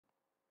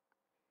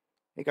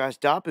Hey guys,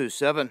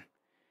 Dabu7.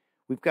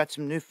 We've got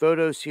some new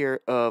photos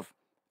here of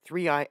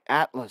 3-Eye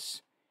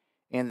Atlas,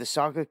 and the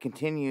saga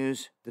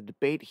continues the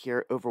debate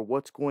here over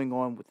what's going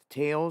on with the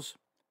tails,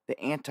 the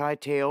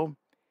anti-tail,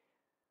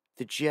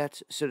 the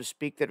jets, so to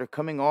speak, that are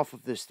coming off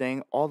of this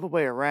thing all the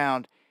way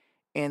around,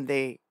 and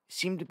they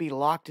seem to be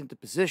locked into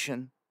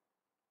position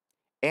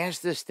as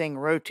this thing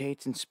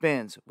rotates and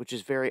spins, which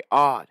is very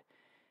odd.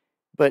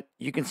 But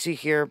you can see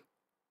here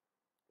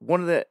one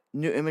of the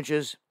new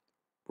images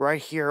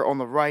right here on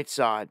the right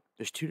side.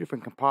 There's two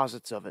different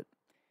composites of it.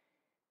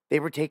 They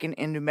were taken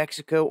in New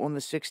Mexico on the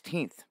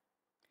 16th.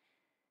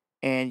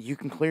 And you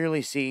can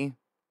clearly see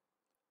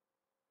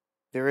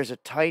there is a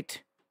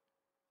tight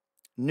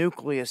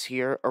nucleus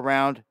here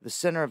around the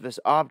center of this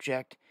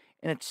object,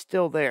 and it's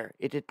still there.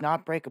 It did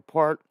not break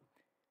apart,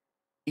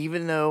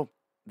 even though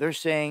they're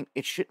saying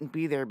it shouldn't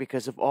be there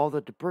because of all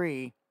the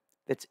debris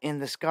that's in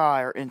the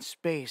sky or in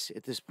space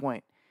at this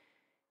point.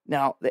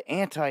 Now, the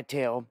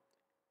anti-tail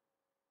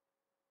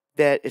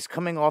that is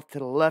coming off to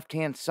the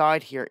left-hand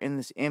side here in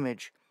this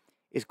image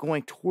is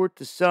going toward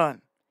the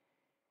sun.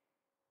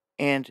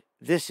 And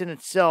this in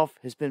itself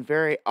has been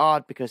very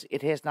odd because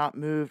it has not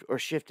moved or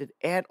shifted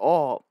at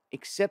all,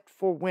 except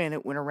for when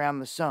it went around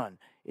the sun.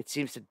 It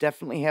seems to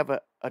definitely have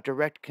a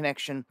direct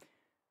connection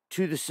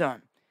to the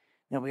sun.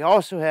 Now, we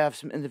also have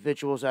some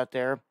individuals out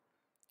there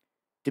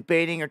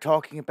debating or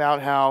talking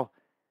about how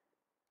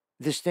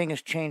this thing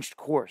has changed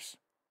course.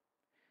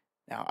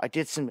 Now, I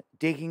did some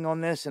digging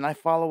on this, and I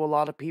follow a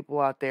lot of people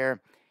out there,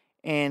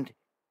 and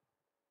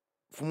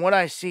from what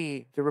I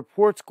see, the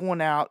reports going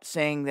out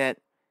saying that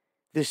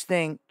this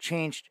thing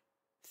changed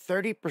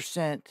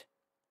 30%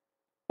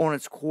 on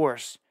its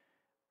course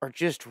are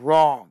just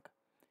wrong.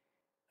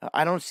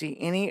 I don't see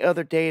any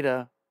other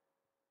data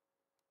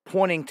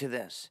pointing to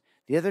this.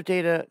 The other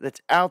data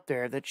that's out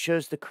there that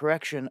shows the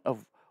correction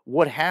of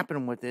what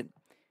happened with it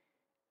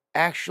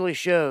actually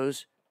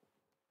shows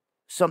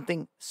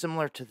something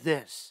similar to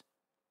this.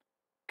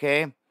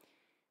 Okay?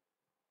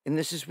 And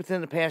this is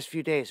within the past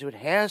few days. So it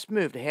has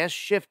moved, it has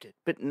shifted,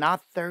 but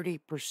not 30%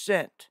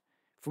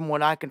 from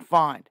what I can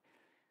find.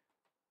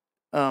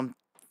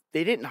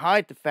 They didn't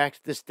hide the fact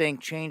that this thing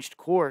changed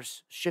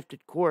course,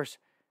 shifted course,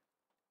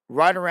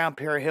 right around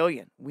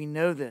perihelion. We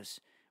know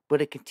this,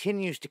 but it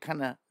continues to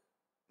kind of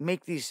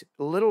make these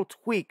little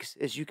tweaks,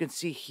 as you can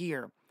see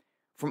here,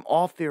 from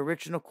off the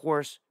original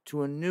course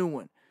to a new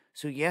one.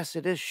 So yes,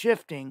 it is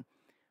shifting,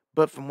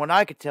 but from what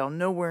I could tell,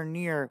 nowhere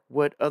near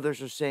what others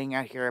are saying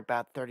out here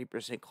about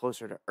 30%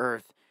 closer to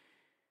Earth.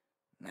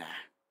 Nah.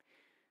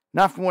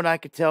 Not from what I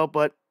could tell,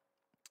 but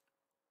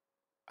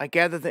I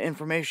gather the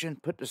information,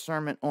 put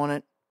discernment on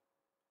it,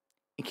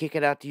 and kick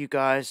it out to you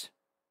guys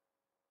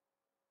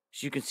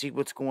so you can see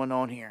what's going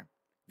on here.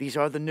 These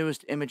are the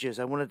newest images.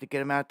 I wanted to get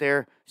them out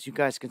there so you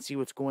guys can see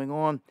what's going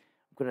on.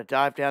 I'm going to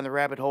dive down the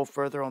rabbit hole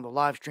further on the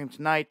live stream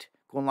tonight,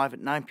 going live at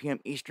 9 p.m.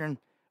 Eastern.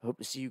 I hope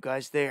to see you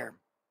guys there.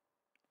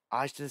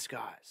 Eyes to the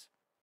skies.